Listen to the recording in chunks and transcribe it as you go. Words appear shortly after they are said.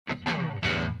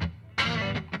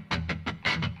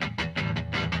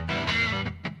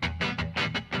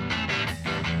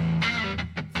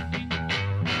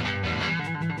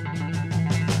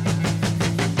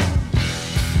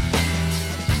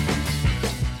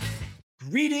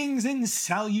Greetings and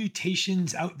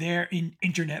salutations out there in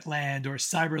internet land or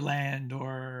cyberland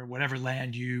or whatever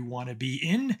land you want to be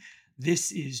in.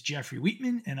 This is Jeffrey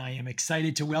Wheatman, and I am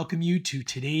excited to welcome you to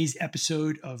today's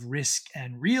episode of Risk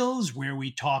and Reels, where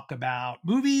we talk about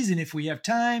movies, and if we have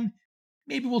time,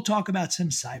 maybe we'll talk about some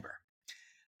cyber.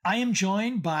 I am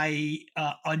joined by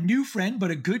a new friend,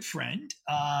 but a good friend,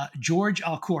 George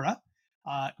Al-Koura.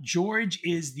 George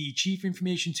is the Chief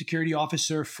Information Security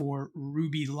Officer for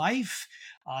Ruby Life.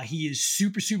 He is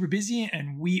super busy,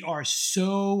 and we are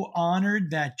so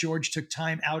honored that George took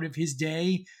time out of his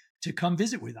day to come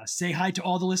visit with us. Say hi to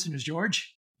all the listeners,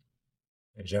 George.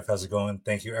 Hey, Jeff, how's it going?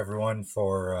 Thank you, everyone,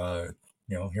 for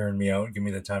hearing me out and giving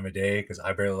me the time of day, because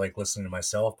I barely like listening to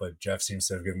myself, but Jeff seems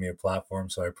to have given me a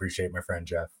platform, so I appreciate my friend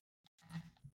Jeff.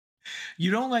 You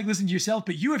don't like listening to yourself,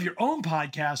 but you have your own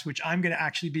podcast, which I'm going to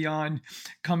actually be on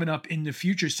coming up in the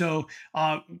future. So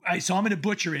I'm going to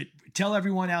butcher it. Tell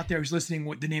everyone out there who's listening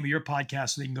what the name of your podcast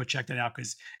so they can go check that out,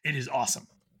 because it is awesome.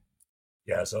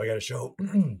 Yeah, so I got a show.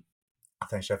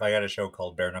 Thanks, Jeff. I got a show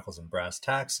called Bare Knuckles Brass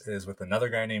Tacks. It is with another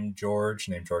guy named George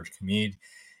Kamid.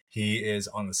 He is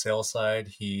on the sales side.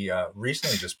 He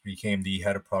recently just became the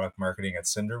head of product marketing at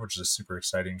Cinder, which is a super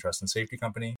exciting trust and safety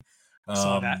company.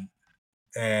 Saw that.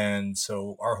 And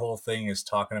so our whole thing is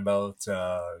talking about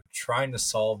trying to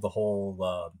solve the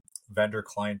whole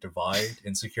vendor-client divide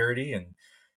in security. And,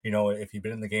 if you've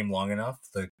been in the game long enough,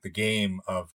 the game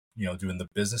of, doing the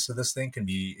business of this thing can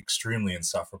be extremely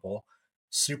insufferable,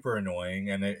 super annoying.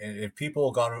 And if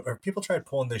people tried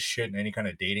pulling this shit in any kind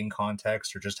of dating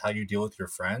context or just how you deal with your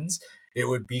friends, it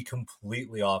would be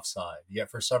completely offside.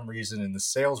 Yet for some reason in the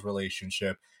sales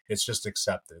relationship, it's just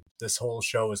accepted. This whole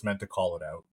show is meant to call it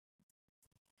out.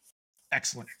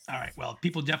 Excellent. All right. Well,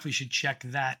 people definitely should check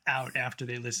that out after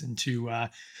they listen to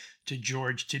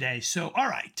George today. So, all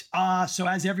right. So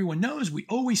as everyone knows, we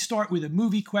always start with a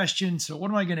movie question. So what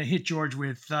am I going to hit George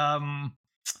with? Okay,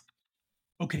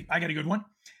 I got a good one.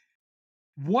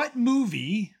 What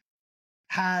movie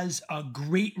has a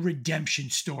great redemption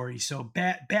story? So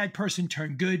bad person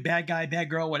turned good, bad guy, bad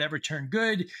girl, whatever turned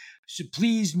good. So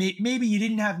please, maybe you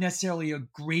didn't have necessarily a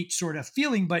great sort of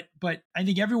feeling, but I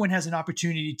think everyone has an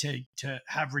opportunity to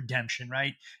have redemption,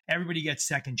 right? Everybody gets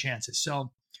second chances.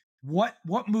 So what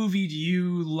movie do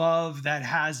you love that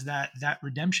has that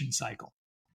redemption cycle?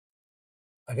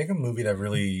 I think a movie that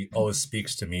really always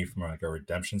speaks to me from like a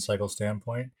redemption cycle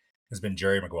standpoint has been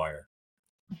Jerry Maguire.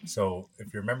 So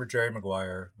if you remember Jerry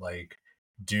Maguire, like,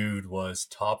 dude was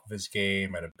top of his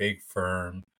game at a big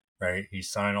firm, right? He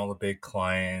signed all the big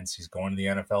clients. He's going to the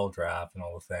NFL draft and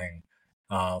all the thing.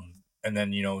 And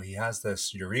then, he has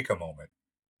this eureka moment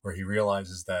where he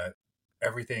realizes that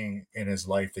everything in his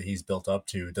life that he's built up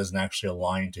to doesn't actually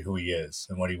align to who he is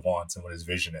and what he wants and what his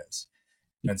vision is.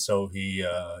 And so he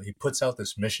puts out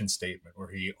this mission statement where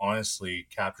he honestly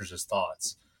captures his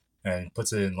thoughts and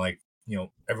puts it in, like,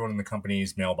 everyone in the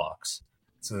company's mailbox.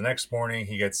 So the next morning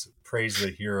he gets praised as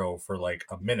a hero for like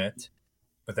a minute,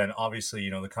 but then obviously,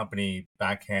 the company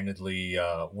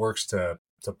backhandedly works to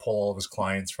pull all of his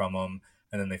clients from him,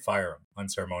 and then they fire him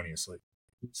unceremoniously.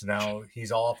 So now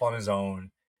he's all up on his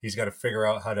own. He's got to figure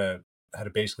out how to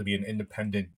basically be an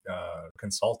independent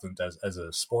consultant as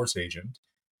a sports agent,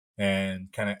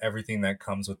 and kind of everything that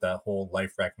comes with that whole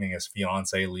life reckoning. His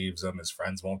fiance leaves him. His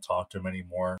friends won't talk to him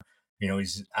anymore.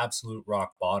 He's absolute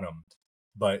rock bottom,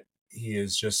 but he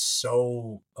is just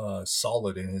so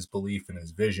solid in his belief and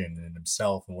his vision and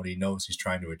himself and what he knows he's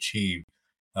trying to achieve.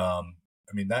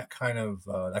 That kind of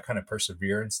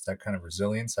perseverance, that kind of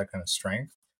resilience, that kind of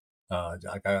strength.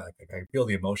 I feel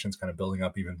the emotions kind of building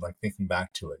up, even like thinking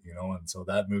back to it, And so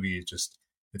that movie is just,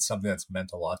 it's something that's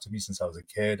meant a lot to me since I was a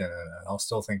kid, and I'll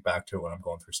still think back to it when I'm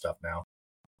going through stuff now.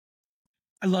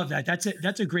 I love that.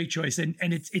 That's a great choice. And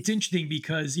it's interesting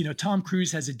because, Tom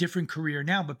Cruise has a different career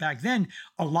now, but back then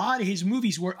a lot of his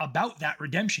movies were about that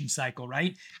redemption cycle,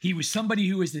 right? He was somebody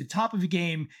who was at the top of the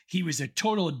game. He was a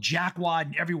total jackwad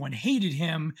and everyone hated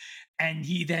him. And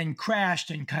he then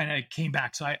crashed and kind of came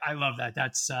back. So I love that.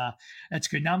 That's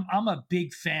good. Now I'm a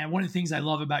big fan. One of the things I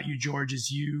love about you, George,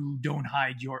 is you don't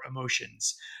hide your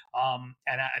emotions. I'm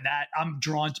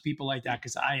drawn to people like that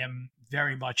because I am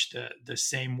very much the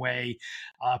same way.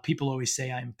 People always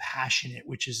say I'm passionate,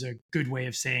 which is a good way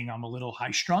of saying I'm a little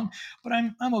high strung, but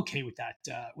I'm okay with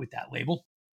that label.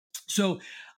 So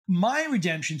my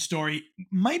redemption story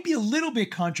might be a little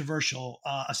bit controversial,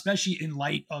 especially in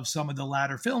light of some of the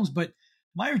latter films, but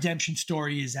my redemption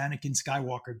story is Anakin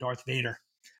Skywalker, Darth Vader,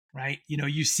 right?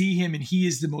 You see him and he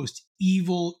is the most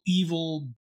evil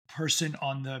person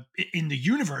in the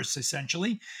universe,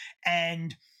 essentially.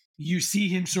 And you see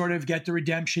him sort of get the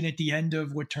redemption at the end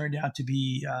of what turned out to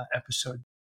be episode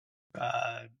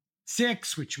uh,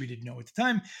 6, which we didn't know at the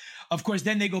time. Of course,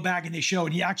 then they go back and they show,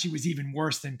 and he actually was even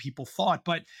worse than people thought.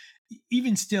 But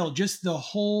even still, just the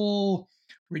whole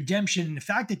redemption, the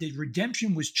fact that the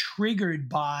redemption was triggered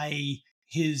by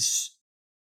his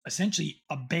essentially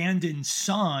abandoned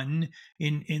son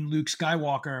in Luke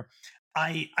Skywalker.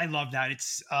 I love that.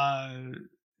 It's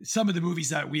some of the movies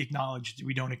that we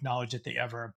don't acknowledge that they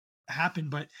ever happened,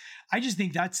 but I just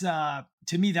think that's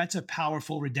to me that's a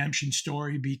powerful redemption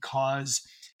story because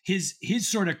his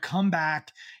sort of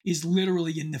comeback is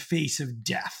literally in the face of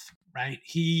death, right?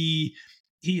 He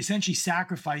essentially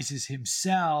sacrifices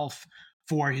himself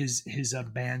for his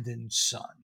abandoned son.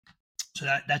 So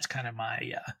that's kind of my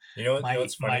You know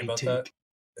what's funny my about that take.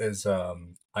 is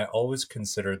I always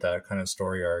considered that kind of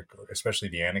story arc, especially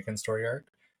the Anakin story arc,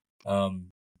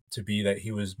 um, to be that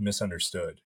he was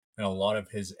misunderstood, and a lot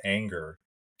of his anger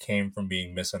came from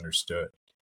being misunderstood.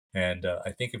 And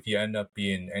I think if you end up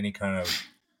being any kind of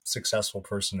successful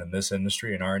person in this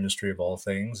industry, in our industry of all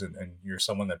things, and you're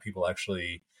someone that people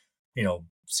actually,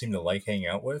 seem to like hanging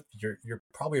out with, you're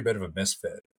probably a bit of a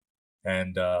misfit.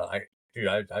 And I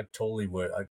totally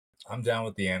would. I'm down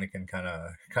with the Anakin kind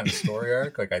of story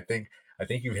arc. Like I think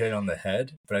you hit it on the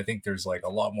head, but I think there's like a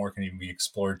lot more can even be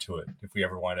explored to it if we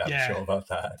ever wanted to have a show Yeah. about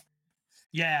that.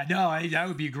 Yeah, no, that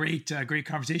would be a great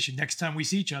conversation next time we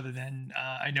see each other. Then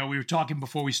I know we were talking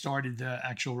before we started the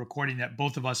actual recording that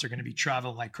both of us are going to be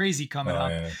traveling like crazy coming Oh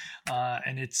up, yeah.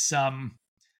 and it's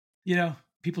you know,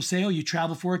 people say, "Oh, you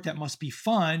travel for it? That must be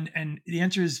fun." And the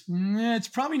answer is, it's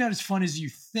probably not as fun as you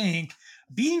think.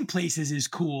 Being places is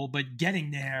cool, but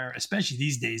getting there, especially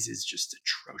these days, is just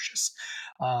atrocious.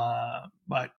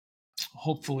 But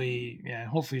hopefully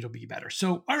it'll be better.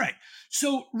 So, all right.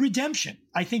 So, redemption.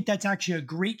 I think that's actually a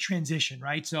great transition,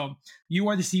 right? So, you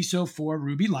are the CISO for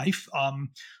Ruby Life.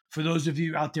 For those of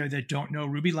you out there that don't know,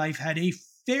 Ruby Life had a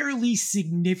fairly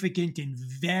significant and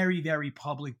very, very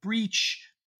public breach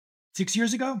 6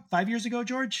 years ago, 5 years ago,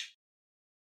 George.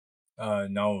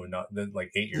 No, not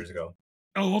like 8 years ago.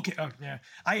 Oh, okay. Oh, yeah.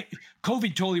 I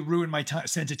COVID totally ruined my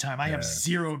sense of time. I have Yeah.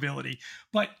 zero ability.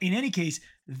 But in any case,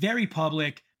 very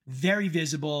public, very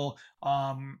visible.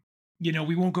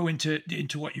 We won't go into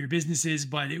what your business is,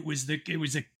 but it was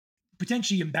a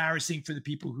potentially embarrassing for the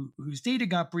people whose data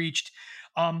got breached.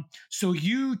 So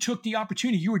you took the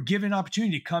opportunity. You were given an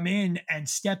opportunity to come in and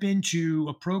step into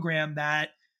a program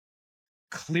that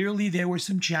clearly there were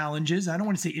some challenges. I don't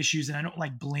want to say issues, and I don't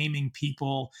like blaming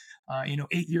people.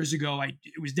 8 years ago,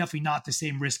 it was definitely not the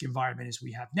same risk environment as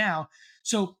we have now.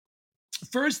 So,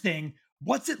 first thing,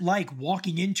 what's it like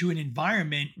walking into an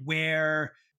environment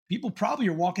where people probably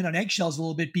are walking on eggshells a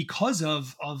little bit because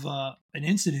of an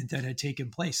incident that had taken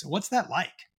place? So what's that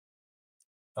like?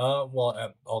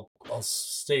 Well, I'll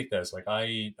state this. Like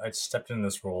I stepped in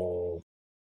this role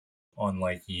on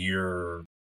like year,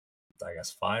 I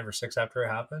guess 5 or 6 after it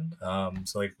happened.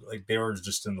 So like they were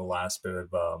just in the last bit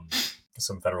of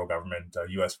some federal government,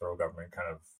 U.S. federal government kind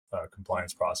of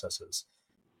compliance processes.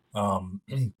 Um,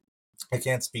 I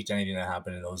can't speak to anything that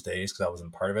happened in those days because I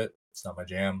wasn't part of it. It's not my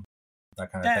jam,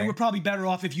 that kind of We're thing. probably better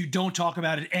off if you don't talk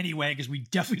about it anyway, because we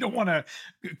definitely don't want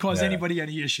to cause Yeah. anybody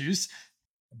any issues.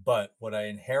 But what I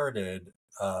inherited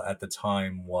at the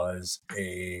time was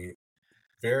a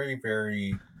very,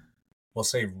 very, we'll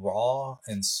say, raw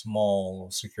and small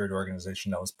security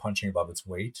organization that was punching above its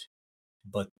weight,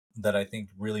 but that I think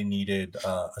really needed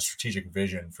a strategic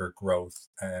vision for growth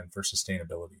and for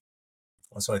sustainability.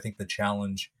 And so I think the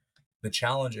challenge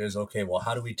is, okay, well,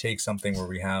 how do we take something where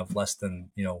we have less than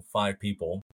 5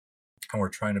 people, and we're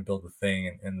trying to build a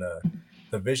thing, and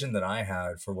the vision that I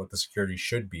had for what the security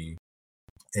should be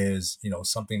is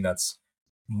something that's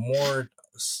more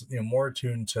more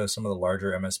attuned to some of the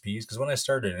larger MSPs. Because when I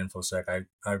started in InfoSec,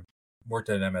 I worked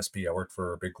at an MSP. I worked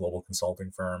for a big global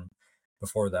consulting firm.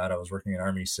 Before that, I was working at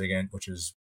Army SIGINT, which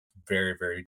is very,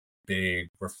 very big,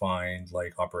 refined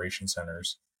like operation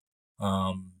centers.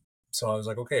 Um, so I was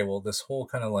like, okay, well, this whole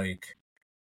kind of like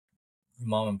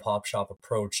mom and pop shop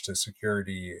approach to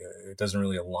security, it doesn't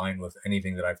really align with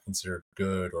anything that I've considered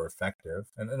good or effective.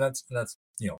 And that's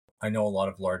I know a lot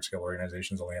of large scale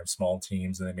organizations only have small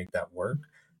teams and they make that work.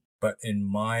 But in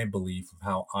my belief of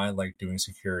how I like doing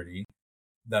security,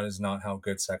 that is not how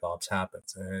good SecOps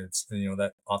happens. And it's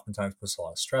that oftentimes puts a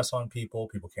lot of stress on people.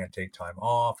 People can't take time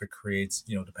off. It creates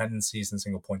dependencies and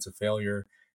single points of failure.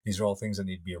 These are all things that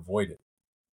need to be avoided.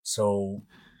 So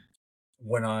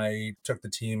when I took the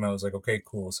team, I was like, okay,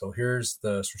 cool. So here's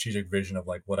the strategic vision of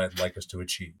like what I'd like us to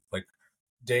achieve. Like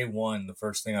day one, the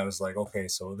first thing I was like, okay,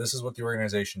 so this is what the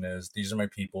organization is. These are my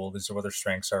people. These are what their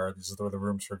strengths are. These are the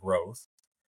rooms for growth.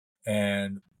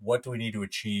 And what do we need to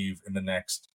achieve in the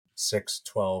next 6,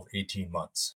 12, 18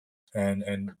 months?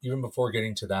 And even before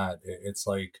getting to that, it's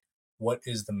like, what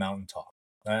is the mountaintop?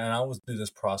 And I always do this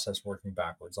process working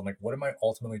backwards. I'm like, what am I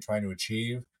ultimately trying to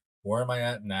achieve? Where am I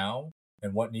at now?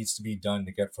 And what needs to be done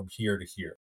to get from here to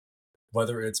here?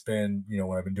 Whether it's been,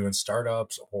 when I've been doing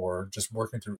startups or just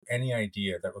working through any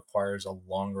idea that requires a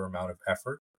longer amount of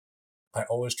effort, I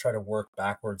always try to work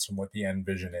backwards from what the end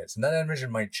vision is. And that end vision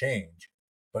might change,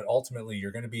 but ultimately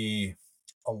you're going to be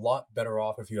a lot better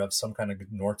off if you have some kind of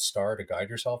North Star to guide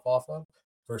yourself off of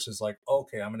versus like,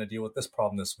 okay, I'm going to deal with this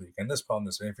problem this week and this problem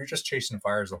this week. If you're just chasing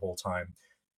fires the whole time,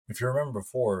 if you remember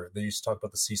before, they used to talk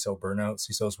about the CISO burnout.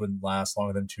 CISOs wouldn't last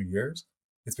longer than 2 years.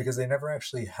 It's because they never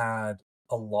actually had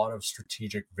a lot of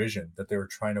strategic vision that they were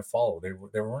trying to follow.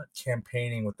 They weren't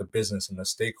campaigning with the business and the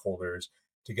stakeholders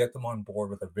to get them on board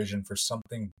with a vision for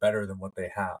something better than what they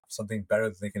have, something better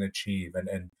that they can achieve.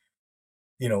 And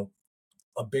you know,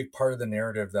 a big part of the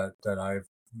narrative that I've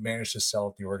managed to sell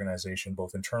at the organization,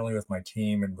 both internally with my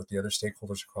team and with the other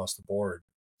stakeholders across the board,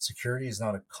 security is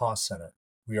not a cost center.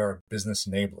 We are a business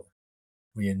enabler.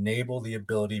 We enable the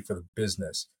ability for the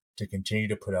business to continue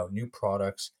to put out new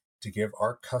products, to give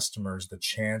our customers the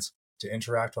chance to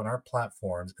interact on our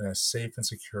platforms in a safe and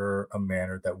secure a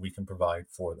manner that we can provide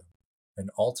for them.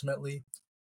 And ultimately,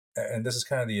 and this is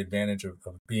kind of the advantage of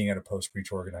being at a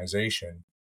post-breach organization,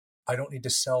 I don't need to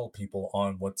sell people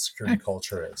on what security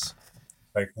culture is.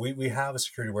 Like we have a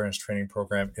security awareness training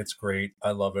program. It's great.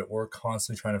 I love it. We're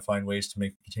constantly trying to find ways to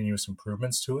make continuous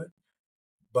improvements to it.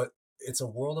 But it's a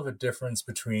world of a difference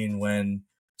between when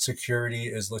security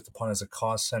is looked upon as a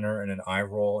cost center and an eye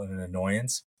roll and an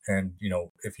annoyance. And,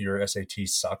 if your SAT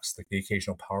sucks, like the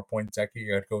occasional PowerPoint deck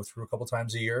you got to go through a couple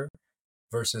times a year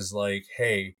versus like,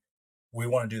 hey, we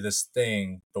want to do this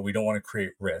thing, but we don't want to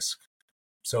create risk.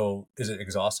 So is it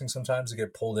exhausting sometimes to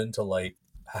get pulled into like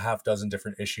a half dozen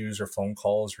different issues or phone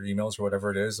calls or emails or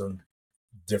whatever it is on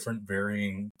different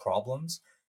varying problems?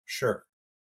 Sure.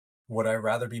 Would I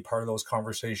rather be part of those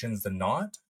conversations than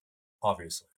not?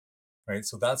 Obviously. Right.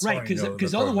 So that's how Right, I know the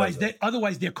because pro does it.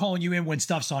 otherwise they're calling you in when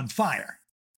stuff's on fire,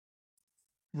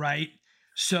 right?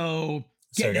 So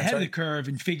Say getting again, ahead of the sorry. curve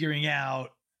and figuring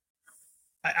out.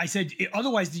 I said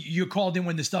otherwise you're called in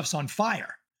when the stuff's on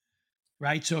fire,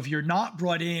 right? So if you're not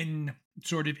brought in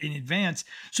sort of in advance,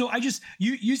 so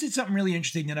you said something really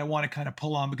interesting that I want to kind of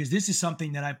pull on because this is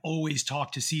something that I've always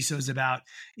talked to CISOs about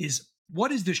is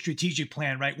what is the strategic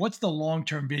plan, right? What's the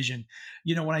long-term vision?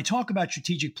 When I talk about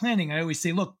strategic planning, I always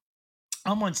say, look,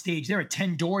 I'm on stage. There are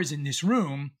 10 doors in this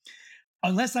room.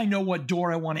 Unless I know what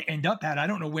door I want to end up at, I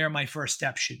don't know where my first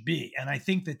step should be. And I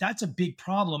think that that's a big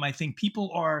problem. I think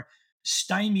people are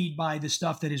stymied by the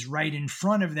stuff that is right in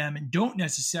front of them and don't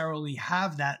necessarily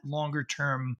have that longer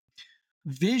term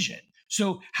vision.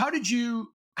 So how did you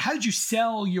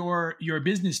sell your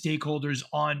business stakeholders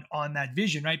on that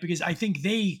vision, right? Because I think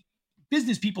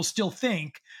business people still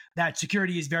think that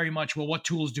security is very much, well, what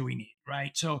tools do we need,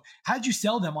 right? So how did you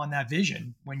sell them on that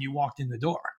vision when you walked in the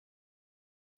door?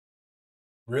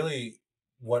 Really,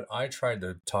 what I tried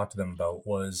to talk to them about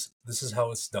was this is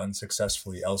how it's done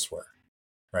successfully elsewhere.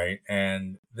 Right.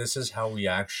 And this is how we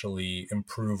actually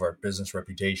improve our business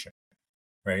reputation.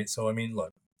 Right. So, I mean,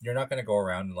 look, you're not going to go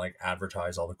around and like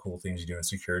advertise all the cool things you do in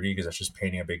security because that's just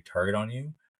painting a big target on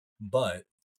you. But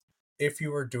if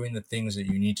you are doing the things that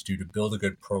you need to do to build a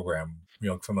good program,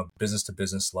 from a business to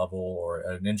business level or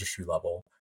at an industry level,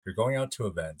 you're going out to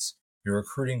events, you're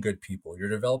recruiting good people, you're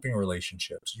developing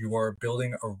relationships, you are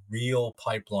building a real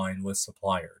pipeline with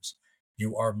suppliers,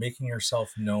 you are making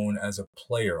yourself known as a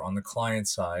player on the client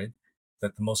side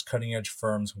that the most cutting edge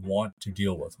firms want to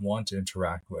deal with, want to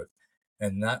interact with.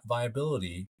 And that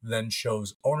viability then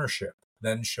shows ownership,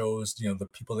 then shows, the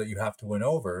people that you have to win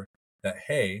over that,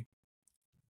 hey,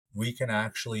 we can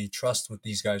actually trust what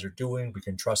these guys are doing. We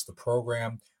can trust the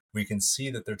program. We can see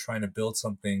that they're trying to build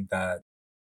something that,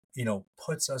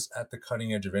 puts us at the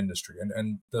cutting edge of industry.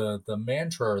 And the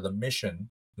mantra or the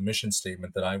mission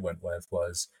statement that I went with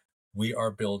was, we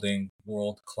are building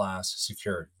world-class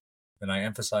security. And I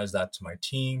emphasize that to my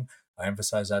team. I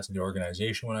emphasize that to the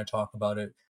organization when I talk about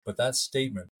it. But that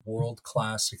statement,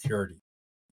 world-class security,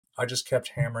 I just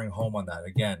kept hammering home on that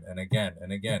again and again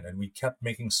and again. And we kept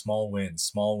making small wins,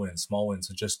 small wins, small wins.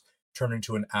 It just turned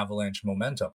into an avalanche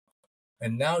momentum.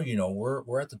 And now,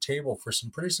 we're at the table for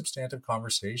some pretty substantive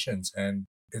conversations. And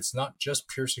it's not just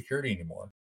pure security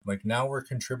anymore. Like now we're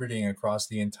contributing across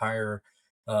the entire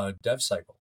dev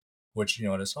cycle. which,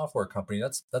 at a software company,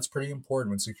 that's pretty important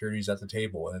when security is at the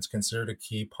table, and it's considered a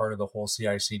key part of the whole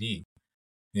CI/CD.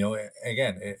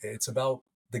 Again, it's about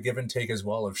the give and take as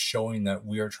well of showing that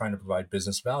we are trying to provide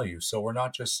business value. So we're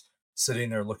not just sitting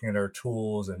there looking at our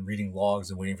tools and reading logs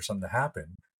and waiting for something to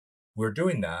happen. We're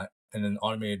doing that in an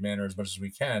automated manner as much as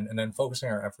we can, and then focusing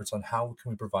our efforts on how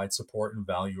can we provide support and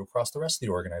value across the rest of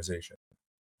the organization.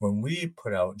 When we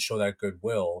put out and show that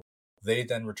goodwill, they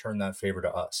then return that favor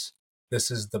to us.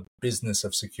 This is the business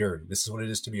of security. This is what it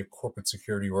is to be a corporate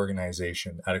security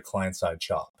organization at a client-side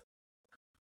shop.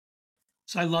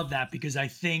 So I love that because I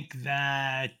think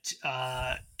that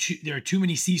there are too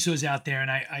many CISOs out there, and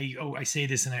I say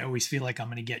this, and I always feel like I'm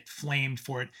going to get flamed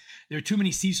for it. There are too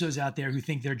many CISOs out there who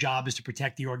think their job is to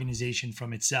protect the organization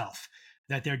from itself,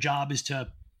 that their job is to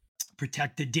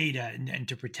protect the data and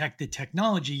to protect the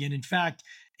technology. And in fact,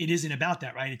 it isn't about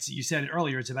that, right? It's, you said it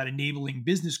earlier, it's about enabling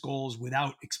business goals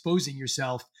without exposing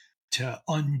yourself to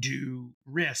undue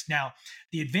risk. Now,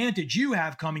 the advantage you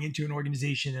have coming into an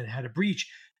organization that had a breach,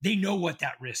 they know what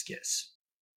that risk is,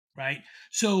 right?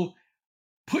 So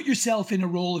put yourself in a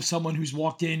role of someone who's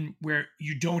walked in where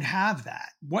you don't have that.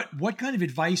 What kind of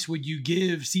advice would you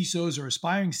give CISOs or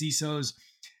aspiring CISOs?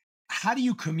 How do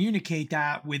you communicate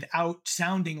that without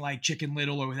sounding like Chicken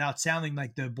Little or without sounding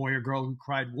like the boy or girl who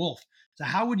cried wolf? So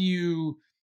how would you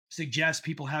suggest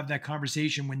people have that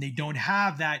conversation when they don't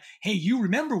have that? Hey, you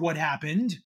remember what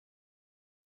happened?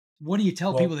 What do you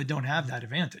tell people Well, that don't have that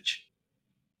advantage?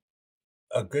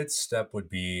 a good step would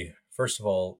be, first of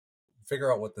all,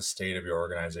 figure out what the state of your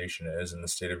organization is and the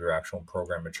state of your actual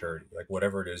program maturity, like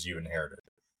whatever it is you inherited.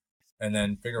 And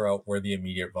then figure out where the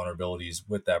immediate vulnerabilities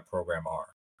with that program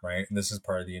are, right? And this is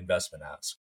part of the investment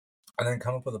ask. And then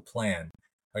come up with a plan,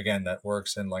 again, that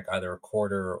works in like either a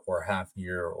quarter or a half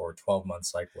year or 12-month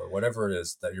cycle or whatever it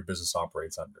is that your business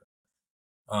operates under.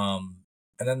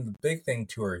 And then the big thing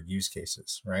too are use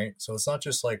cases, right? So it's not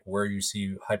just like where you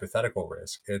see hypothetical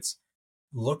risk. It's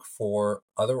look for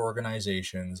other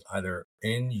organizations either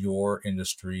in your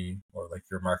industry or like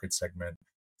your market segment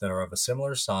that are of a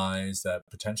similar size that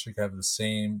potentially have the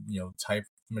same type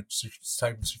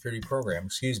of security program,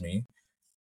 excuse me,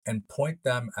 and point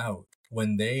them out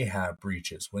when they have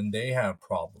breaches, when they have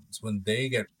problems, when they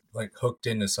get like hooked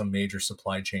into some major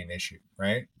supply chain issue,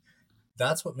 right?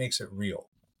 That's what makes it real.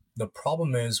 The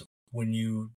problem is when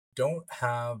you don't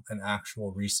have an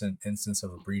actual recent instance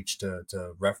of a breach to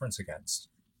reference against,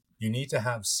 you need to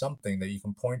have something that you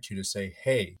can point to say,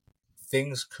 hey,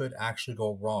 things could actually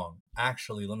go wrong.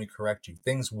 Actually, let me correct you.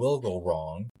 Things will go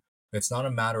wrong. It's not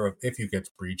a matter of if you get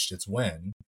breached, it's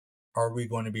when. Are we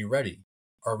going to be ready?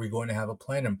 Are we going to have a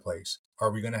plan in place?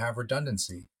 Are we going to have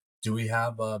redundancy? Do we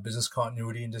have business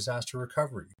continuity and disaster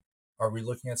recovery? Are we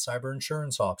looking at cyber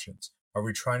insurance options? Are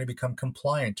we trying to become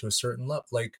compliant to a certain level?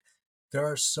 Like, there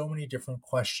are so many different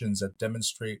questions that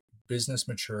demonstrate business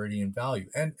maturity and value.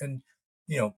 And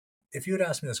if you had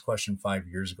asked me this question 5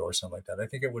 years ago or something like that, I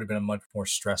think it would have been a much more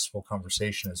stressful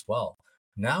conversation as well.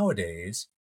 Nowadays,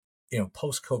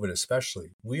 post COVID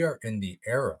especially, we are in the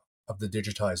era of the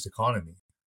digitized economy.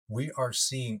 We are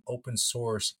seeing open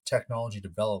source technology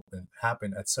development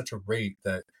happen at such a rate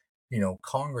that,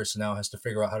 Congress now has to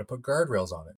figure out how to put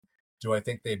guardrails on it. Do I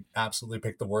think they absolutely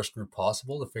picked the worst group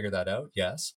possible to figure that out?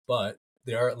 Yes, but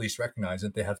they are at least recognizing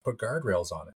that they have to put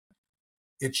guardrails on it.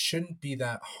 It shouldn't be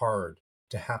that hard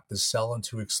to have to sell and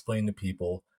to explain to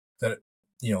people that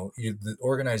the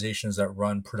organizations that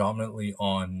run predominantly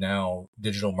on now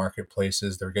digital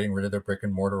marketplaces, they're getting rid of their brick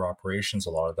and mortar operations, a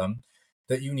lot of them,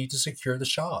 that you need to secure the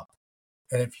shop.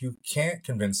 And if you can't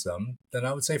convince them, then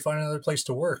I would say find another place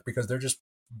to work because they're just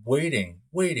waiting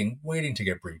to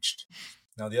get breached.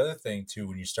 Now, the other thing too,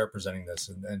 when you start presenting this,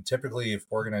 and typically if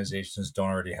organizations don't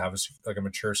already have a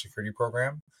mature security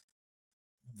program,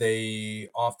 they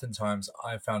oftentimes,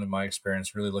 I've found in my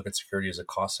experience, really look at security as a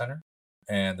cost center,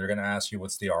 and they're going to ask you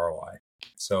what's the ROI.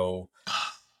 So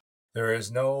there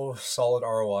is no solid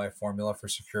ROI formula for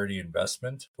security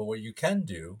investment, but what you can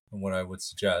do, and what I would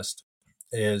suggest,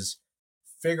 is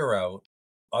figure out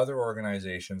other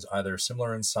organizations, either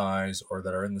similar in size or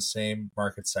that are in the same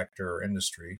market sector or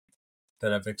industry,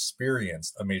 that have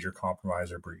experienced a major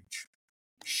compromise or breach.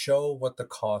 Show what the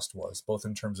cost was, both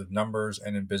in terms of numbers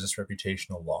and in business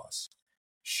reputational loss.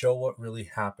 Show what really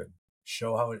happened.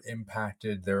 Show how it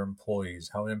impacted their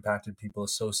employees, how it impacted people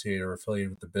associated or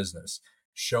affiliated with the business.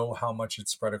 Show how much it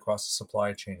spread across the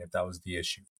supply chain if that was the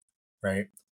issue, right?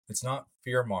 It's not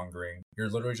fear mongering. You're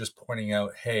literally just pointing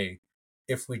out, hey,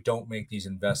 if we don't make these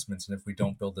investments and if we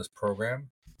don't build this program,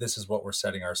 this is what we're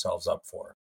setting ourselves up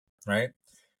for, right?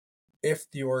 if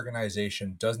the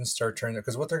organization doesn't start turning,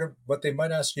 because what they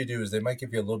might ask you to do is they might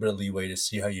give you a little bit of leeway to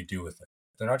see how you do with it.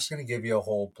 They're not just going to give you a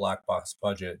whole black box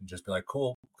budget and just be like,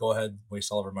 cool, go ahead,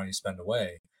 waste all of our money, spend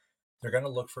away. They're going to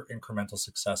look for incremental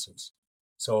successes.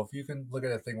 So if you can look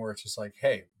at a thing where it's just like,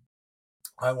 hey,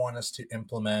 I want us to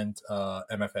implement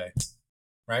MFA,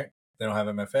 right? They don't have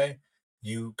MFA.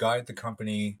 You guide the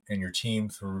company and your team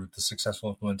through the successful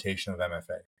implementation of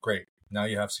MFA. Great. Now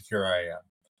you have secure IAM.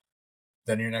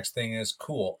 Then your next thing is,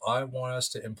 cool, I want us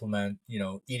to implement,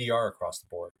 EDR across the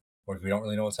board, or we don't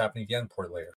really know what's happening at the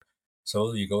endpoint layer.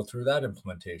 So you go through that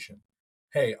implementation.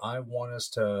 Hey, I want us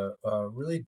to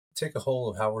really take a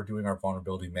hold of how we're doing our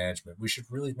vulnerability management. We should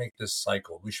really make this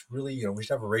cycle. We should really, we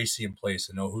should have a RACI in place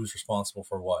and know who's responsible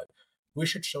for what. We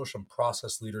should show some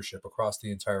process leadership across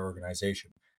the entire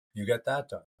organization. You get that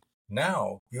done.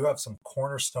 Now you have some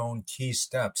cornerstone key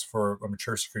steps for a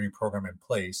mature security program in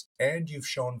place, and you've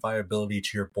shown viability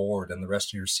to your board and the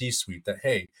rest of your C-suite that,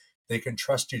 hey, they can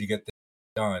trust you to get this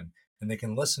done, and they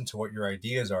can listen to what your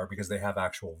ideas are because they have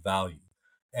actual value.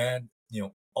 And,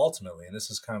 ultimately, and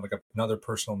this is kind of like another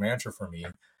personal mantra for me,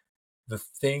 the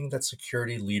thing that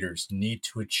security leaders need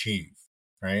to achieve,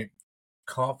 right?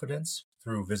 Confidence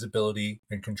through visibility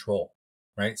and control,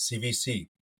 right? CVC.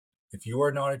 If you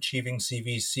are not achieving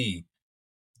CVC,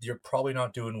 you're probably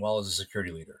not doing well as a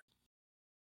security leader.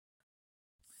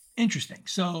 Interesting.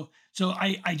 So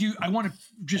I want to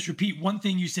just repeat one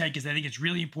thing you said because I think it's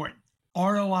really important.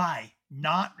 ROI,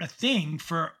 not a thing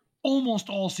for almost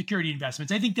all security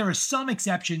investments. I think there are some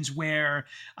exceptions where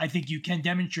I think you can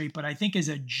demonstrate, but I think as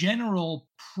a general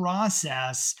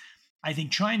process, I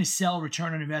think trying to sell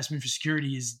return on investment for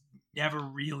security is never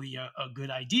really a good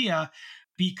idea,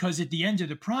 because at the end of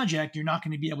the project, you're not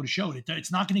going to be able to show it.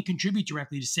 It's not going to contribute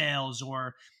directly to sales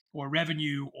or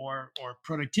revenue or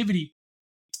productivity.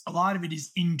 A lot of it is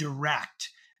indirect.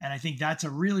 And I think that's a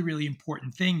really, really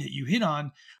important thing that you hit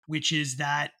on, which is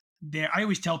that I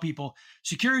always tell people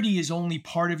security is only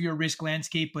part of your risk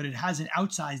landscape, but it has an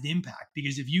outsized impact,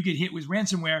 because if you get hit with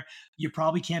ransomware, you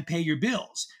probably can't pay your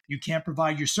bills. You can't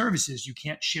provide your services. You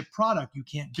can't ship product. You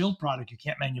can't build product. You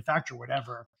can't manufacture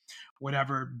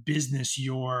whatever business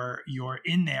you're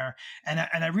in there. And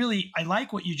I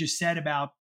like what you just said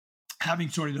about having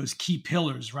sort of those key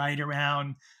pillars, right,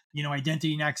 around,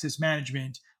 identity and access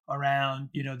management, around,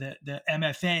 the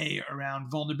MFA,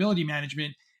 around vulnerability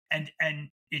management. And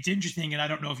it's interesting, and I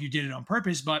don't know if you did it on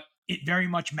purpose, but it very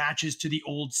much matches to the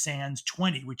old SANS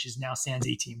 20, which is now SANS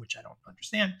 18, which I don't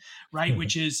understand, right?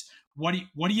 Which is, what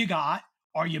do you got?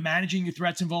 Are you managing your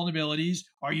threats and vulnerabilities?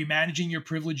 Are you managing your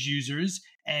privileged users?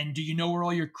 And do you know where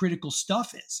all your critical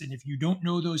stuff is? And if you don't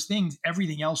know those things,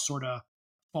 everything else sort of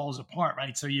falls apart,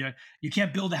 right? So you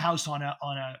can't build a house on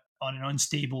an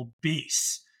unstable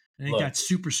base. I think Look, that's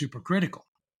super, super critical.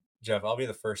 Jeff, I'll be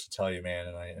the first to tell you, man,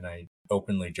 and I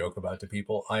openly joke about it to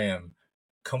people. I am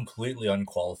completely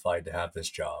unqualified to have this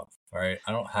job. All right.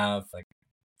 I don't have like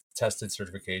tested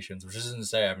certifications, which isn't to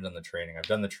say I haven't done the training. I've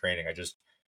done the training. I just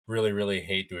really, really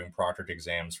hate doing proctored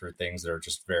exams for things that are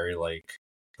just very like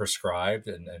prescribed.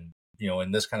 And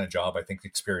in this kind of job, I think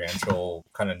experiential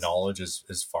kind of knowledge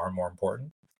is far more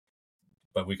important.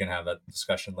 But we can have that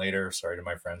discussion later. Sorry to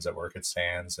my friends that work at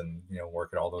SANS and work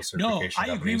at all those No, certification I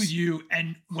companies. agree with you.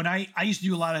 And when I used to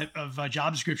do a lot of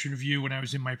job description review when I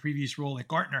was in my previous role at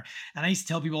Gartner, and I used to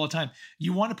tell people all the time,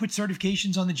 you want to put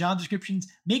certifications on the job descriptions,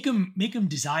 make them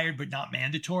desired but not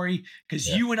mandatory, because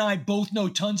you and I both know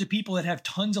tons of people that have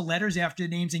tons of letters after the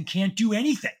names and can't do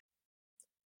anything.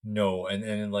 No,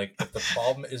 and like if the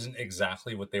problem isn't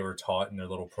exactly what they were taught in their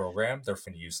little program, they're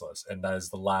useless, and that is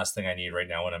the last thing I need right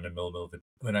now when I'm in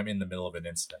the middle of an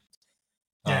incident.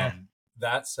 Yeah.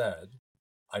 That said,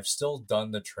 I've still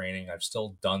done the training. I've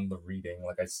still done the reading.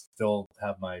 Like I still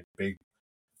have my big,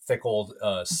 thick old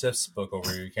SIFs book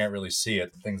over here. You can't really see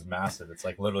it. The thing's massive. It's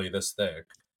like literally this thick,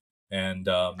 and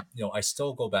I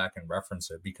still go back and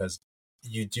reference it because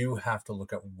you do have to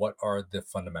look at what are the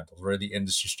fundamentals, what are the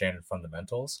industry standard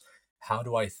fundamentals. How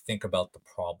do I think about the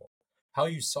problem? How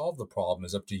you solve the problem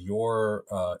is up to your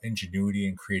ingenuity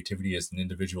and creativity as an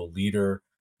individual leader,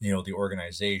 the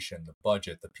organization, the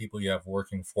budget, the people you have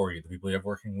working for you, the people you have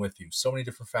working with you. So many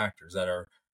different factors that are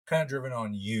kind of driven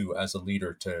on you as a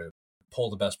leader to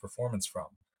pull the best performance from.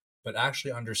 But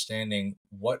actually understanding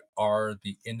what are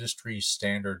the industry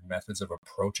standard methods of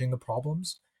approaching the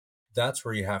problems, that's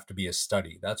where you have to be a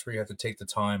study. That's where you have to take the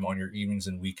time on your evenings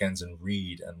and weekends and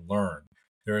read and learn.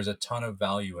 There is a ton of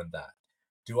value in that.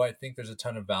 Do I think there's a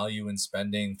ton of value in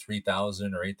spending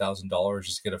 $3,000 or $8,000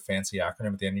 just to get a fancy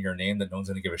acronym at the end of your name that no one's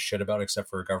going to give a shit about except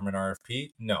for a government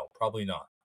RFP? No, probably not.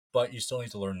 But you still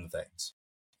need to learn the things.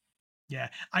 Yeah,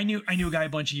 I knew a guy a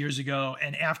bunch of years ago,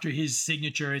 and after his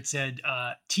signature, it said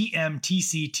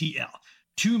TMTCTL,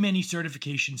 too many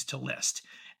certifications to list,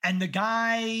 and the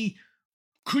guy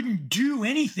couldn't do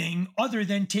anything other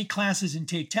than take classes and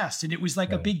take tests, and it was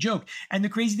like a Right. big joke. And the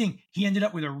crazy thing, he ended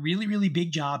up with a really really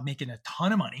big job, making a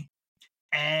ton of money,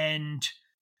 and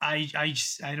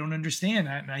I don't understand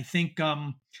that. And I think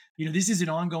this is an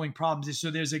ongoing problem.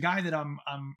 So there's a guy that I'm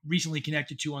recently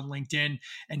connected to on LinkedIn,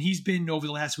 and he's been over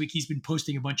the last week, he's been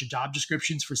posting a bunch of job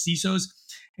descriptions for CISOs,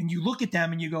 and you look at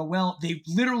them and you go, well, they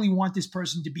literally want this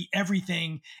person to be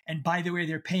everything, and by the way,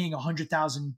 they're paying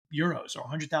 100,000 euros or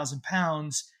 100,000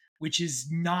 pounds, which is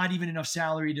not even enough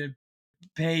salary to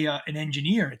pay an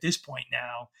engineer at this point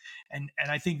now. And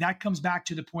I think that comes back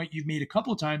to the point you've made a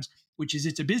couple of times, which is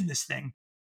it's a business thing.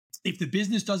 If the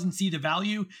business doesn't see the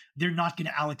value, they're not going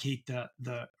to allocate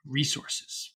the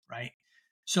resources, right?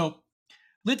 So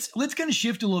let's kind of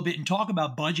shift a little bit and talk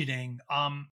about budgeting.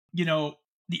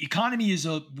 The economy is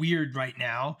weird right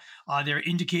now. There are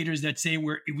indicators that say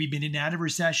we've been in and out of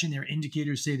recession. There are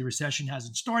indicators say the recession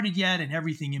hasn't started yet, and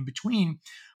everything in between.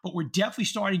 But we're definitely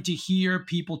starting to hear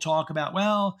people talk about,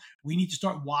 well, we need to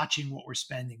start watching what we're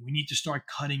spending. We need to start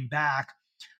cutting back.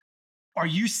 Are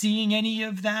you seeing any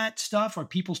of that stuff? Are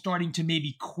people starting to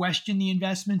maybe question the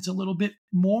investments a little bit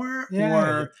more?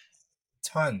 Yeah, Or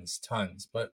tons.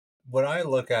 But when I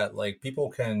look at, like, people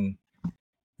can,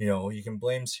 you can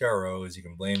blame CROs, you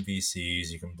can blame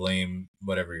VCs, you can blame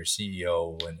whatever your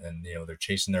CEO, and they're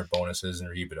chasing their bonuses and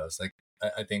their EBITDAs. Like,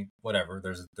 I think whatever,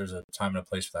 there's a time and a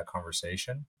place for that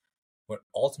conversation. What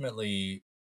ultimately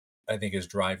I think is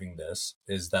driving this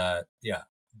is that, yeah,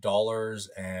 dollars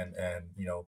and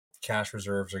cash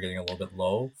reserves are getting a little bit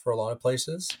low for a lot of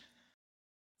places.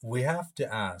 We have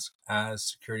to ask, as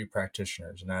security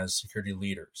practitioners and as security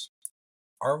leaders,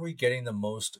 are we getting the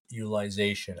most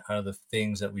utilization out of the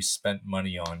things that we spent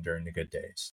money on during the good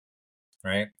days?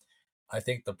 Right? I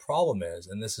think the problem is,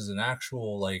 and this is an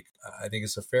actual, like, I think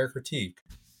it's a fair critique.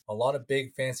 A lot of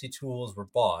big fancy tools were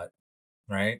bought,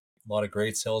 right? A lot of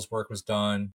great sales work was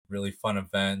done, really fun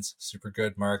events, super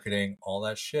good marketing, all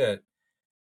that shit.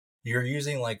 You're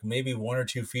using like maybe one or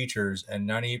two features, and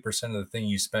 98% of the thing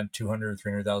you spent $200,000,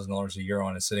 $300,000 a year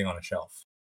on is sitting on a shelf.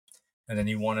 And then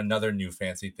you want another new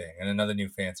fancy thing and another new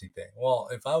fancy thing. Well,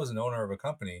 if I was an owner of a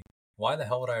company, why the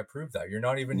hell would I approve that? You're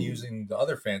not even using the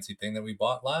other fancy thing that we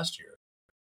bought last year.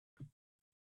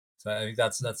 So I think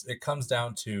that's it comes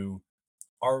down to,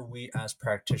 are we as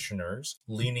practitioners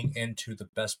leaning into the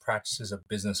best practices of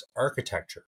business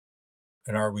architecture?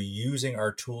 And are we using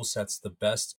our tool sets the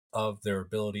best of their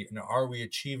ability? And are we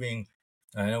achieving,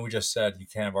 I know we just said you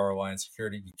can't have ROI in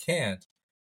security. You can't,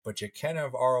 but you can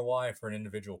have ROI for an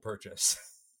individual purchase.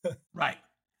 right.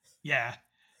 Yeah.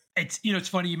 It's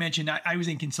funny you mentioned I was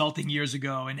in consulting years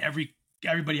ago, and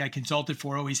everybody I consulted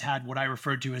for always had what I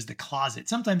referred to as the closet.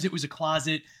 Sometimes it was a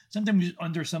closet, sometimes it was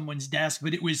under someone's desk,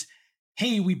 but it was,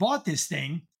 hey, we bought this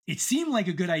thing. It seemed like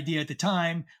a good idea at the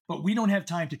time, but we don't have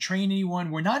time to train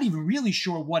anyone. We're not even really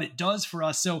sure what it does for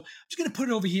us. So I'm just going to put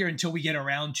it over here until we get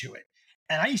around to it.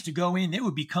 And I used to go in, there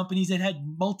would be companies that had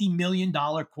multi-million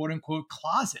dollar quote unquote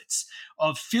closets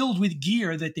of filled with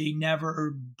gear that they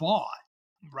never bought.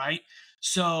 Right.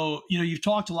 So, you've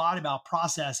talked a lot about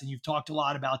process, and you've talked a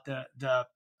lot about the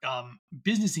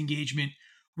business engagement.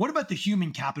 What about the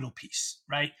human capital piece,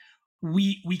 right?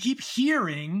 We keep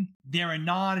hearing there are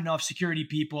not enough security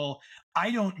people.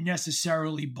 I don't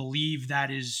necessarily believe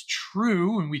that is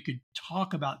true, and we could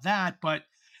talk about that. But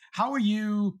how are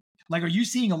you? Like, are you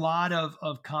seeing a lot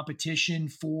of competition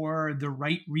for the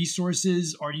right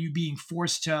resources? Are you being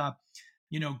forced to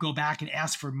go back and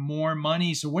ask for more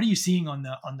money? So what are you seeing on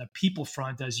the people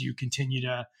front as you continue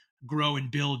to grow and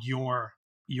build your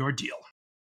deal?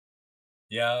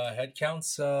 Yeah,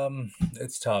 headcounts,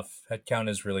 it's tough. Headcount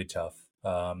is really tough.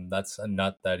 That's a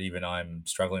nut that even I'm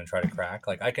struggling to try to crack.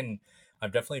 Like,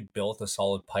 I've definitely built a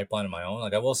solid pipeline of my own.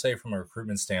 Like, I will say, from a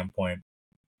recruitment standpoint,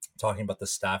 talking about the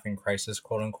staffing crisis,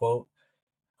 quote unquote,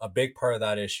 a big part of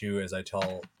that issue is, I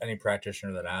tell any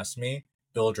practitioner that asks me,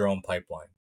 build your own pipeline.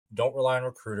 Don't rely on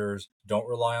recruiters. Don't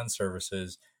rely on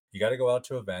services. You got to go out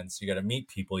to events. You got to meet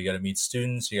people. You got to meet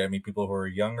students. You got to meet people who are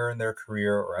younger in their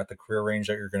career or at the career range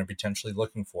that you're going to be potentially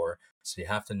looking for. So you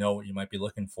have to know what you might be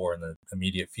looking for in the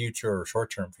immediate future or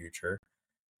short-term future,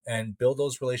 and build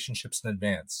those relationships in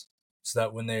advance so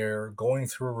that when they're going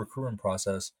through a recruitment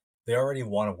process, they already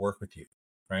want to work with you,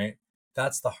 right?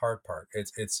 That's the hard part.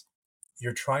 It's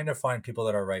you're trying to find people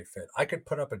that are right fit. I could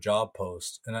put up a job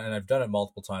post, and I've done it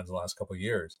multiple times in the last couple of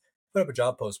years. Put up a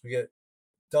job post, we get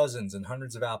dozens and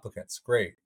hundreds of applicants.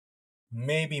 Great.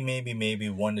 maybe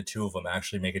one to two of them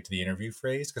actually make it to the interview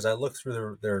phase, because I look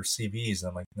through their CVs and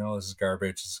I'm like, no, this is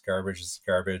garbage, this is garbage, this is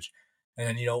garbage.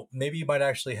 And then, maybe you might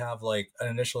actually have like an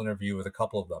initial interview with a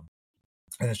couple of them.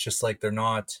 And it's just like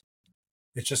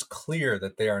it's just clear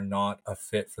that they are not a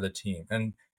fit for the team.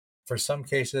 And for some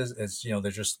cases, it's, they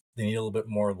need a little bit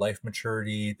more life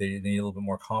maturity. They need a little bit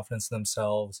more confidence in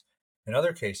themselves. In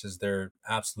other cases, they're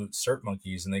absolute cert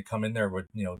monkeys and they come in there with,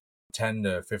 10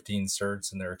 to 15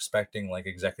 certs and they're expecting like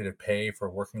executive pay for a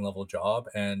working level job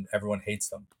and everyone hates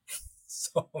them.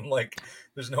 So I'm like,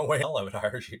 there's no way in hell I would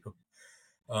hire you.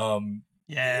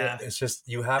 Yeah. It's just,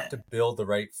 you have to build the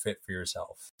right fit for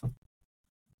yourself.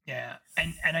 Yeah.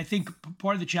 And I think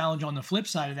part of the challenge on the flip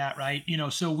side of that, right?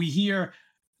 So we hear,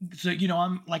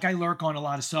 I'm like, I lurk on a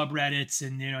lot of subreddits,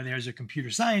 and there's a computer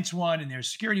science one and there's a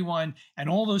security one, and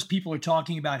all those people are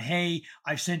talking about, hey,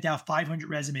 I've sent out 500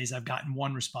 resumes, I've gotten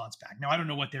one response back. Now I don't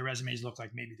know what their resumes look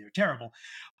like, maybe they're terrible,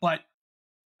 but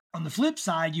on the flip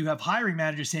side, you have hiring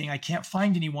managers saying, I can't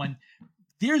find anyone.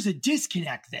 There's a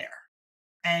disconnect there.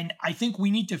 And I think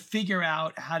we need to figure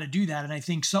out how to do that. And I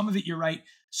think some of it, you're right,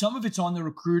 some of it's on the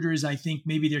recruiters. I think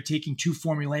maybe they're taking too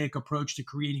formulaic approach to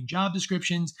creating job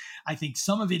descriptions. I think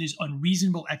some of it is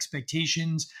unreasonable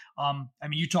expectations.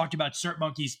 You talked about cert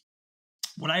monkeys.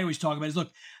 What I always talk about is,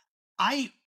 look,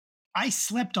 I I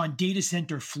slept on data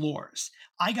center floors.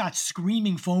 I got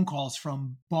screaming phone calls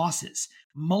from bosses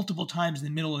multiple times in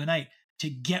the middle of the night to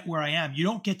get where I am. You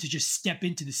don't get to just step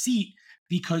into the seat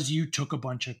because you took a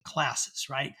bunch of classes,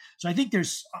 right? So I think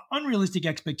there's unrealistic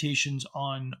expectations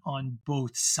on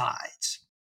both sides.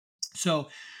 So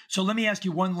so let me ask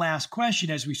you one last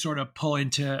question as we sort of pull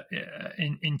into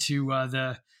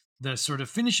the sort of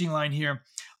finishing line here.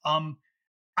 Um,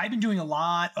 I've been doing a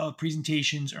lot of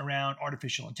presentations around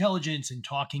artificial intelligence and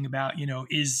talking about,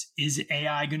 is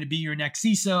AI going to be your next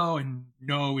CISO? And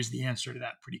no is the answer to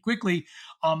that pretty quickly.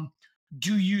 Um,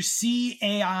 do you see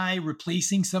AI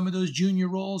replacing some of those junior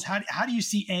roles? How do you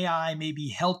see AI maybe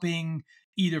helping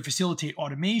either facilitate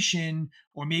automation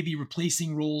or maybe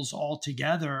replacing roles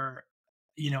altogether,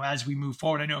 as we move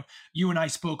forward? I know you and I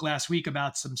spoke last week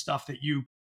about some stuff that you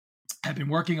have been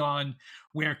working on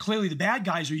where clearly the bad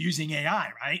guys are using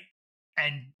AI, right?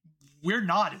 And we're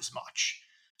not as much.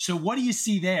 So what do you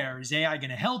see there? Is AI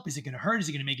going to help? Is it going to hurt? Is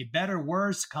it going to make it better,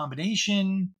 worse,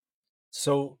 combination?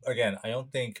 So again, I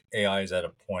don't think AI is at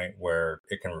a point where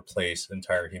it can replace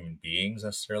entire human beings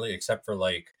necessarily, except for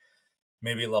like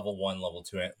maybe level one, level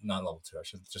two, not level two, I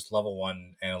should just level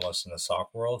one analysts in the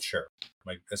SOC world. Sure.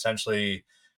 Like essentially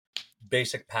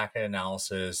basic packet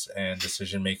analysis and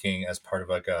decision making as part of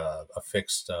like a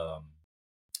fixed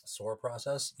SOAR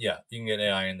process. Yeah, you can get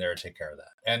AI in there to take care of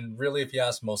that. And really, if you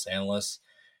ask most analysts,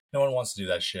 no one wants to do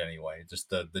that shit anyway.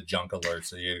 Just the junk alerts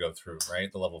that you go through, right?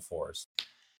 The level fours.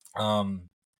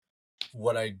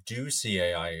 What I do see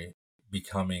AI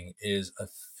becoming is a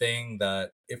thing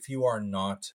that if you are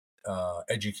not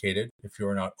educated, if you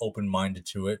are not open minded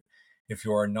to it, if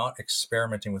you are not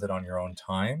experimenting with it on your own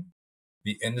time,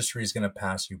 the industry is going to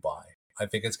pass you by. I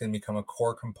think it's going to become a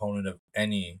core component of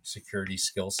any security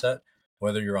skill set,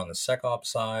 whether you're on the SecOps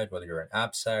side, whether you're in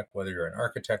AppSec, whether you're in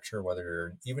architecture, whether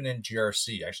you're even in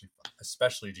GRC, actually,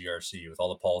 especially GRC with all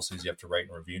the policies you have to write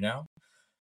and review now.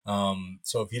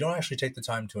 So if you don't actually take the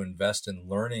time to invest in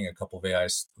learning a couple of AI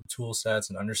tool sets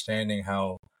and understanding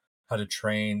how to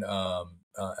train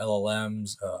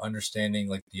LLMs, understanding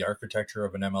like the architecture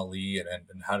of an MLE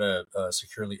and how to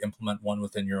securely implement one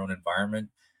within your own environment,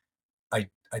 I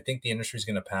think the industry is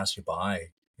going to pass you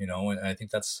by, and I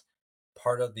think that's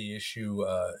part of the issue.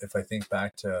 If I think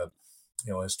back to,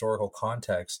 historical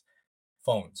context,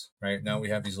 phones, right? Now we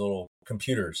have these little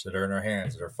computers that are in our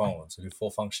hands that are phones that do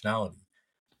full functionality.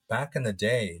 Back in the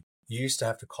day, you used to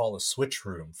have to call a switch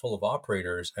room full of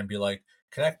operators and be like,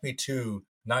 connect me to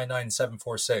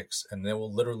 99746. And they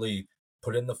will literally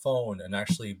put in the phone and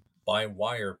actually by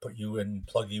wire, put you in,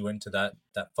 plug you into that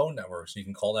phone network so you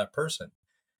can call that person.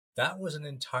 That was an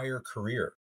entire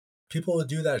career. People would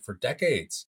do that for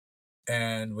decades.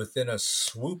 And within a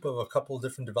swoop of a couple of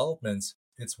different developments,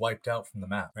 it's wiped out from the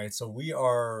map, right? So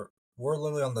we're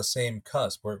literally on the same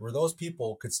cusp where those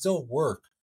people could still work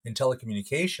in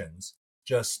telecommunications,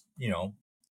 just, they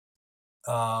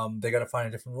got to find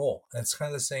a different role. And it's kind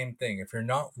of the same thing. If you're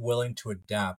not willing to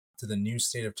adapt to the new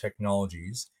state of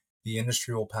technologies, the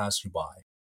industry will pass you by.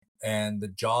 And the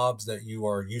jobs that you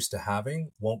are used to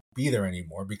having won't be there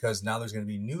anymore because now there's going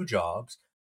to be new jobs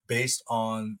based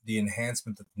on the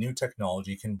enhancement that new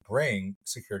technology can bring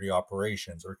security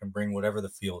operations or can bring whatever the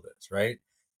field is, right?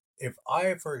 If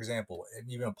I, for example,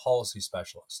 am even a policy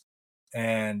specialist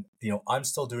and, I'm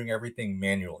still doing everything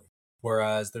manually,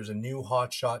 Whereas there's a new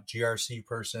hotshot GRC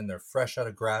person, they're fresh out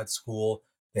of grad school,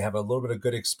 they have a little bit of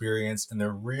good experience, and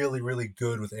they're really, really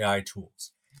good with AI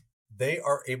tools. They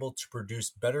are able to produce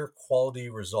better quality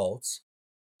results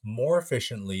more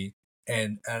efficiently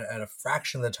and at a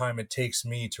fraction of the time it takes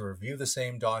me to review the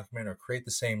same document or create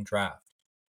the same draft.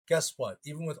 Guess what?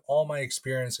 Even with all my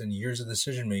experience and years of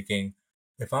decision making,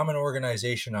 if I'm an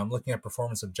organization, I'm looking at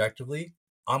performance objectively,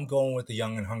 I'm going with the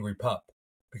young and hungry pup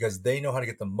because they know how to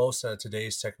get the most out of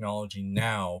today's technology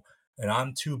now. And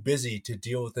I'm too busy to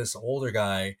deal with this older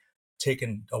guy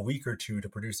taking a week or two to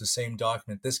produce the same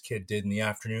document this kid did in the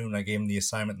afternoon. I gave him the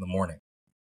assignment in the morning.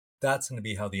 That's going to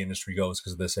be how the industry goes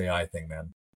because of this AI thing,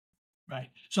 man. Right.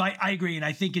 So I agree. And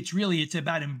I think it's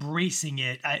about embracing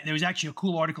it. There was actually a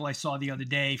cool article I saw the other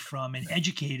day from an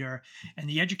educator, and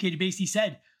the educator basically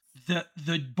said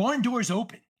the barn door is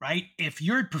open, right? If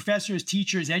you're professors,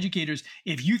 teachers, educators,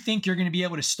 if you think you're going to be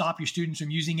able to stop your students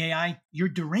from using AI, you're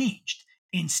deranged.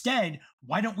 Instead,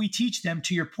 why don't we teach them,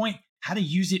 to your point, how to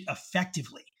use it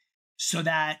effectively so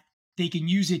that they can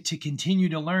use it to continue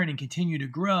to learn and continue to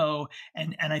grow.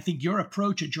 And I think your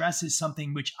approach addresses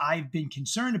something which I've been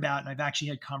concerned about. And I've actually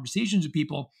had conversations with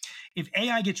people. If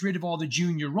AI gets rid of all the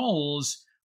junior roles,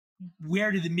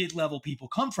 where do the mid-level people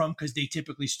come from? Because they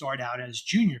typically start out as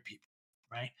junior people,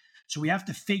 right? So we have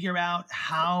to figure out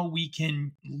how we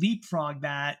can leapfrog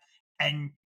that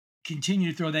and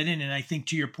continue to throw that in. And I think,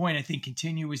 to your point, I think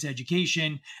continuous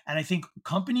education, and I think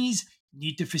companies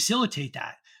need to facilitate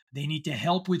that. They need to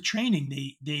help with training.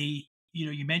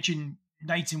 You mentioned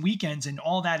nights and weekends, and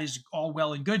all that is all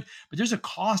well and good, but there's a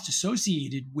cost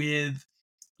associated with,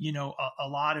 a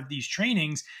lot of these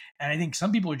trainings. And I think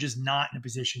some people are just not in a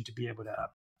position to be able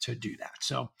to do that.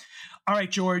 So, all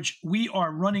right, George, we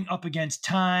are running up against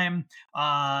time.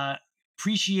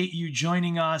 Appreciate you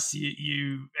joining us.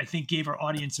 You, I think, gave our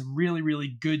audience some really, really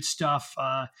good stuff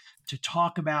to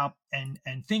talk about and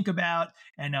think about.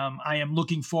 And I am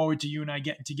looking forward to you and I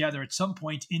getting together at some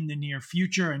point in the near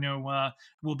future. I know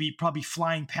we'll be probably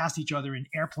flying past each other in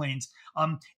airplanes.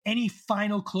 Any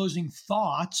final closing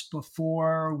thoughts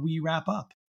before we wrap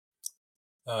up?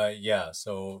 Yeah,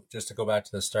 so just to go back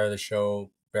to the start of the show,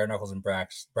 Bare Knuckles and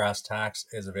Brass Tacks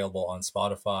is available on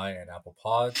Spotify and Apple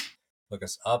Pods. Look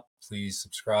us up, please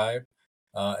subscribe.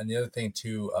 And the other thing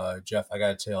too, Jeff, I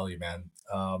gotta tell you, man,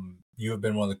 you have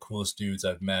been one of the coolest dudes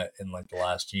I've met in like the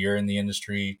last year in the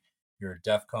industry. You're a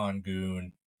DEF CON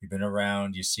goon. You've been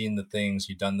around. You've seen the things.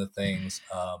 You've done the things.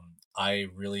 I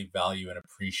really value and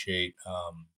appreciate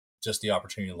just the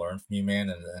opportunity to learn from you, man,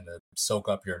 and to soak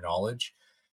up your knowledge.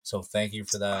 So thank you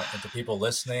for that. And to people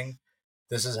listening,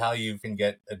 this is how you can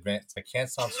get advanced. I can't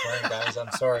stop swearing, guys.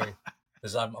 I'm sorry.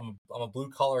 Because I'm a blue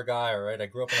collar guy, all right? I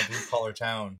grew up in a blue collar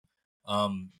town.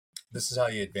 This is how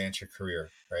you advance your career,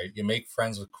 right? You make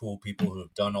friends with cool people who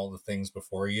have done all the things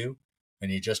before you, and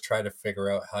you just try to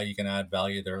figure out how you can add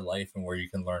value to their life and where you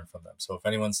can learn from them. So if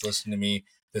anyone's listening to me,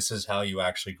 this is how you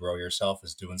actually grow yourself,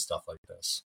 is doing stuff like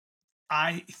this.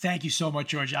 I thank you so much,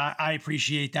 George. I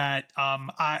appreciate that.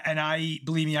 I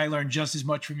believe me, I learned just as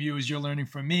much from you as you're learning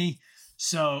from me.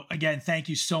 So again, thank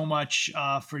you so much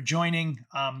for joining.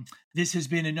 This has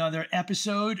been another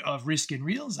episode of Risk and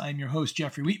Reels. I'm your host,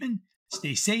 Jeffrey Wheatman.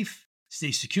 Stay safe,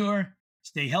 stay secure,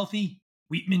 stay healthy.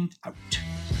 Wheatman out.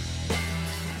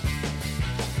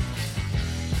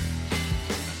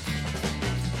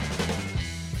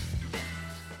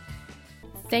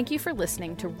 Thank you for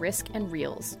listening to Risk and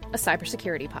Reels, a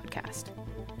cybersecurity podcast.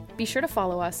 Be sure to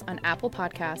follow us on Apple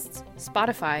Podcasts,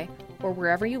 Spotify, or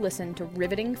wherever you listen to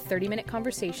riveting 30-minute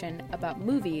conversation about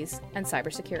movies and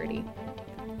cybersecurity.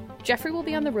 Jeffrey will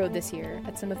be on the road this year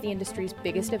at some of the industry's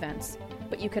biggest events,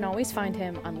 but you can always find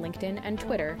him on LinkedIn and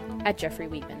Twitter at Jeffrey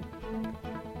Wheatman.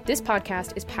 This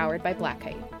podcast is powered by Black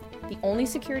Kite, the only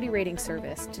security rating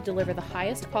service to deliver the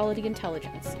highest quality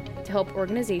intelligence to help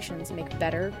organizations make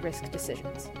better risk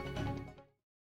decisions.